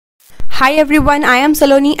Hi everyone, I am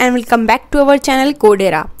Saloni and welcome back to our channel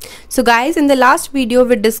CodeEra. So guys, in the last video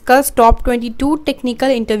we discussed top 22 technical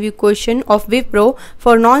interview question of Wipro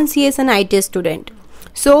for non-CS and IT student.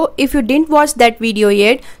 So if you didn't watch that video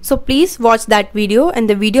yet, so please watch that video and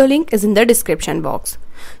the video link is in the description box.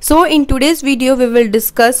 So in today's video we will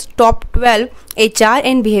discuss top 12 HR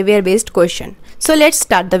and behavior based question. So let's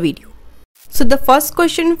start the video. So the first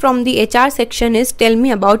question from the HR section is, tell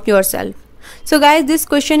me about yourself. So guys, this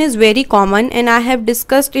question is very common and I have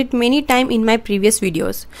discussed it many times in my previous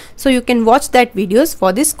videos. So you can watch that videos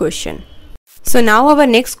for this question. So now our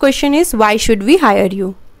next question is, why should we hire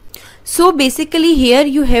you? So basically here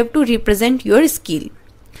you have to represent your skill.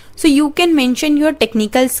 So you can mention your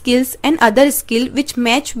technical skills and other skill which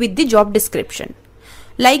match with the job description.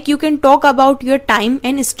 Like you can talk about your time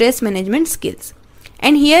and stress management skills.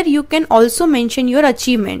 And here you can also mention your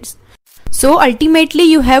achievements. So ultimately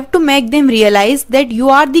you have to make them realize that you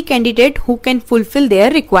are the candidate who can fulfill their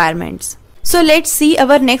requirements. So let's see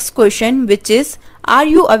our next question, which is, are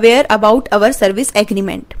you aware about our service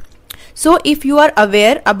agreement? So if you are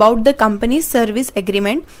aware about the company's service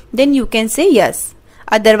agreement, then you can say yes.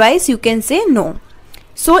 Otherwise you can say no.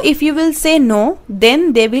 So if you will say no,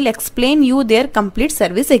 then they will explain you their complete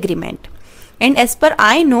service agreement. And as per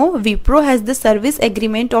I know, Wipro has the service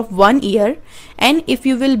agreement of 1 year, and if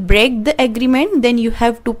you will break the agreement, then you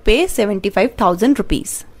have to pay 75,000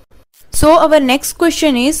 rupees. So our next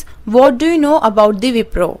question is, what do you know about the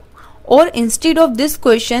Wipro? Or instead of this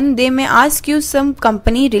question, they may ask you some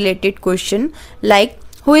company related question like,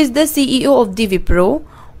 who is the CEO of the Wipro?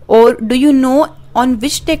 Or do you know on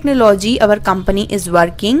which technology our company is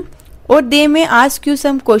working? Or they may ask you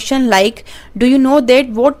some question like, do you know that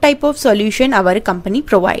what type of solution our company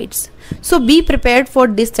provides? So be prepared for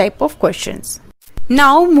this type of questions.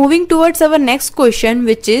 Now moving towards our next question,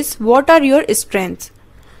 which is, what are your strengths?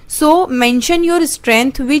 So mention your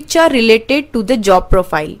strengths which are related to the job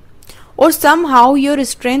profile, or somehow your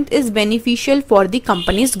strength is beneficial for the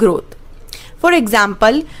company's growth. For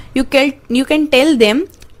example, you can tell them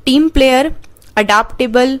team player,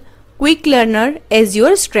 adaptable, quick learner as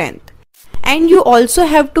your strength. And you also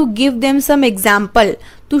have to give them some example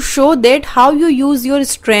to show that how you use your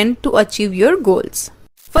strength to achieve your goals.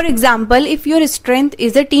 For example, if your strength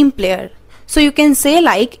is a team player, so you can say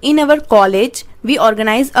like, in our college we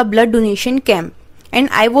organize a blood donation camp and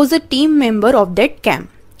I was a team member of that camp.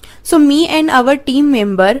 So me and our team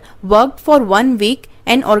member worked for 1 week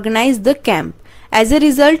and organized the camp. As a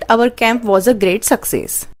result, our camp was a great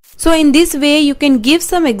success. So in this way you can give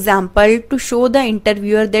some example to show the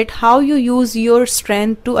interviewer that how you use your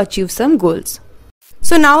strength to achieve some goals.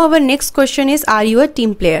 So now our next question is, are you a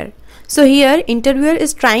team player? So here interviewer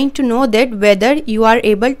is trying to know that whether you are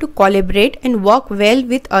able to collaborate and work well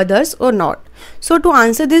with others or not. So to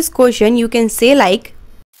answer this question you can say like,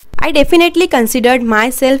 I definitely considered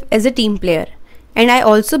myself as a team player and I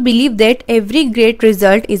also believe that every great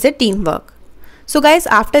result is a teamwork. So guys,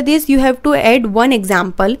 after this you have to add one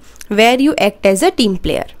example where you act as a team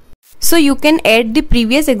player. So you can add the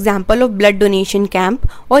previous example of blood donation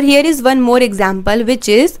camp, or here is one more example, which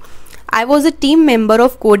is, I was a team member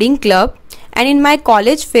of coding club and in my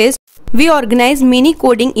college phase we organized many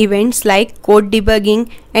coding events like code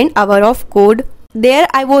debugging and hour of code. There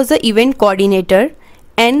I was the event coordinator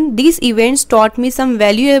and these events taught me some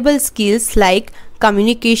valuable skills like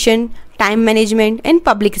communication, time management and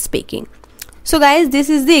public speaking. So guys, this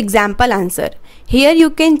is the example answer. Here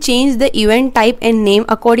you can change the event type and name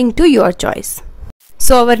according to your choice.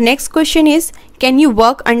 So our next question is, can you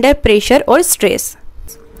work under pressure or stress?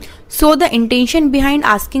 So the intention behind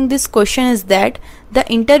asking this question is that the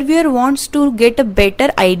interviewer wants to get a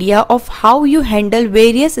better idea of how you handle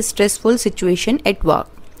various stressful situations at work.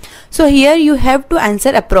 So here you have to answer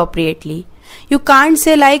appropriately. You can't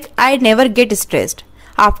say like, I never get stressed.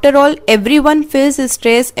 After all, everyone feels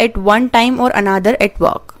stress at one time or another at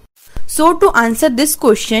work. So to answer this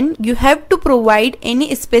question, you have to provide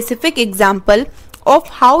any specific example of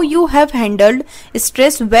how you have handled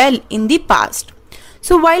stress well in the past.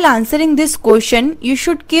 So while answering this question, you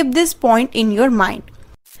should keep this point in your mind.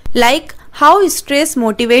 Like how stress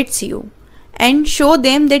motivates you, and show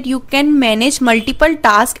them that you can manage multiple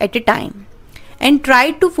tasks at a time. And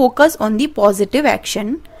try to focus on the positive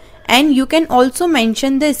action. And you can also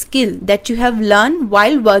mention the skill that you have learned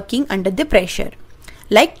while working under the pressure,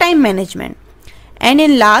 like time management. And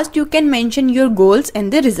in last, you can mention your goals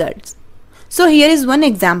and the results. So here is one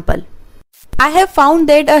example. I have found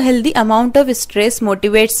that a healthy amount of stress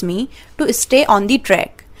motivates me to stay on the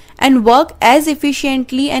track and work as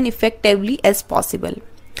efficiently and effectively as possible.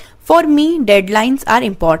 For me, deadlines are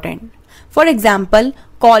important. For example,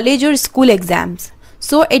 college or school exams.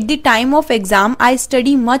 So at the time of exam, I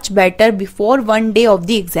study much better before one day of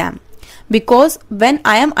the exam. Because when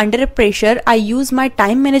I am under pressure, I use my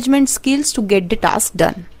time management skills to get the task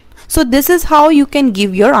done. So this is how you can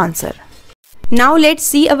give your answer. Now let's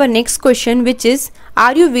see our next question, which is,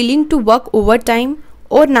 are you willing to work overtime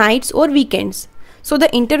or nights or weekends? So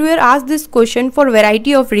the interviewer asked this question for a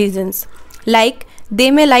variety of reasons. Like they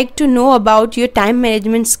may like to know about your time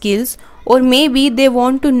management skills, or maybe they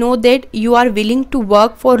want to know that you are willing to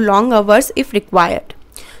work for long hours if required.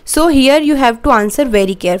 So here you have to answer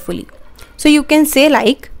very carefully. So you can say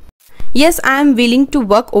like, yes, I am willing to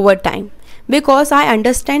work overtime because I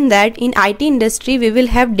understand that in IT industry we will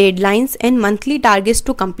have deadlines and monthly targets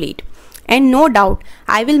to complete. And no doubt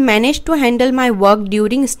I will manage to handle my work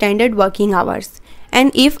during standard working hours.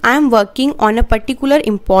 And if I am working on a particular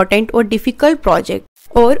important or difficult project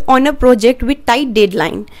or on a project with tight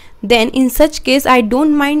deadline, then in such case I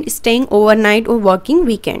don't mind staying overnight or working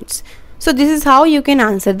weekends. So this is how you can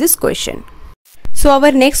answer this question. So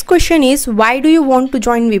our next question is, why do you want to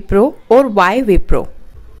join Wipro, or why Wipro?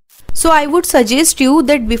 So I would suggest you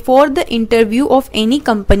that before the interview of any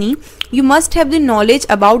company, you must have the knowledge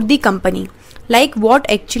about the company, like what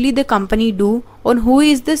actually the company do, or who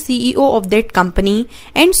is the CEO of that company,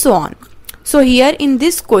 and so on. So here in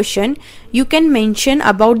this question, you can mention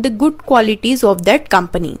about the good qualities of that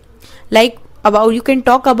company, like you can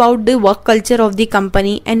talk about the work culture of the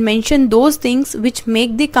company and mention those things which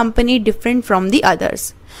make the company different from the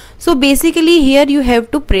others. So basically here you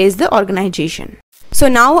have to praise the organization. So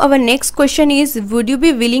now our next question is, would you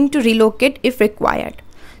be willing to relocate if required?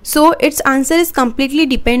 So its answer is completely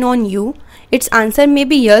depend on you. Its answer may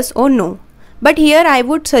be yes or no. But here I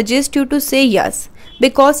would suggest you to say yes,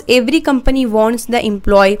 because every company wants the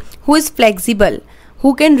employee who is flexible,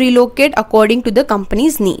 who can relocate according to the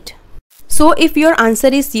company's need. So if your answer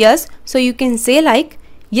is yes, so you can say like,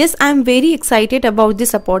 yes, I am very excited about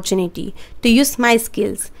this opportunity to use my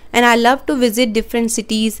skills, and I love to visit different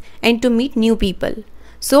cities and to meet new people.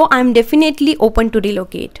 So I am definitely open to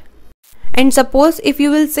relocate. And suppose if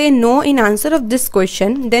you will say no in answer of this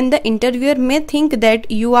question, then the interviewer may think that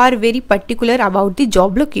you are very particular about the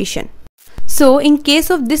job location. So in case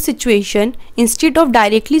of this situation, instead of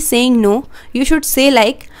directly saying no, you should say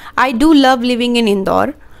like, I do love living in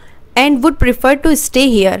Indore and would prefer to stay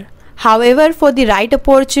here. However, for the right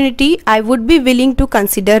opportunity, I would be willing to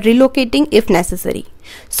consider relocating if necessary.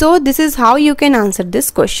 So this is how you can answer this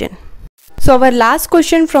question. So our last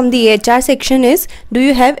question from the HR section is, do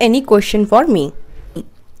you have any question for me?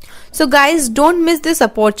 So guys, don't miss this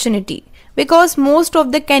opportunity, because most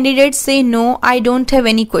of the candidates say no, I don't have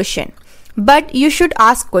any question. But you should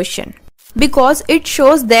ask question, because it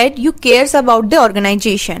shows that you cares about the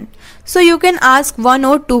organization. So you can ask 1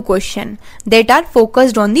 or 2 questions that are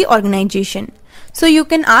focused on the organization. So you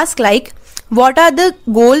can ask like, what are the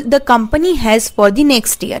goals the company has for the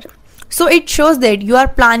next year? So it shows that you are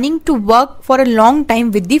planning to work for a long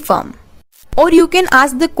time with the firm. Or you can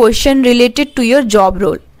ask the question related to your job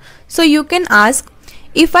role. So you can ask,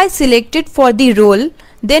 if I selected for the role,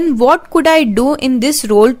 then what could I do in this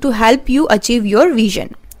role to help you achieve your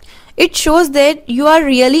vision? It shows that you are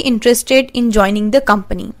really interested in joining the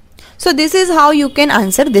company. So this is how you can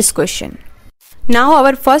answer this question. Now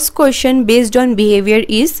our first question based on behavior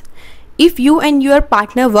is, if you and your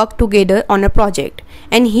partner work together on a project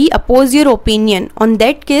and he opposes your opinion, on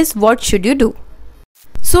that case what should you do?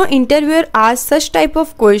 So interviewer asks such type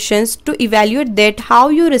of questions to evaluate that how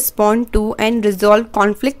you respond to and resolve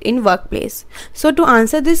conflict in workplace. So to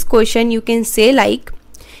answer this question, you can say like,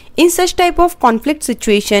 in such type of conflict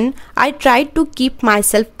situation, I try to keep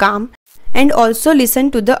myself calm and also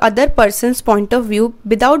listen to the other person's point of view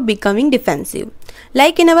without becoming defensive.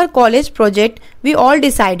 Like in our college project, we all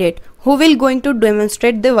decided who will going to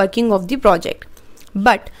demonstrate the working of the project.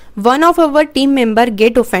 But one of our team member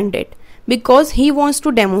get offended because he wants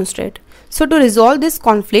to demonstrate. So to resolve this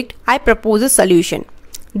conflict, I propose a solution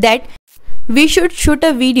that we should shoot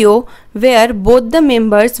a video where both the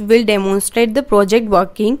members will demonstrate the project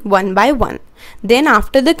working one by one. Then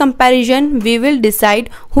after the comparison, we will decide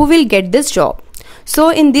who will get this job. So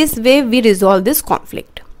in this way, we resolve this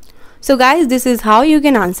conflict. So guys, this is how you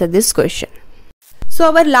can answer this question.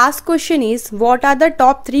 So our last question is, what are the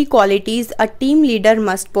top 3 qualities a team leader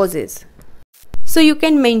must possess? So you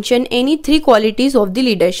can mention any 3 qualities of the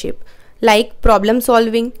leadership, like problem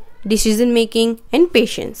solving, decision making, and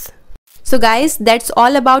patience. So guys, that's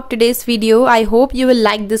all about today's video. I hope you will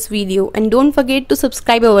like this video and don't forget to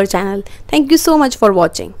subscribe our channel. Thank you so much for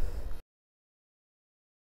watching.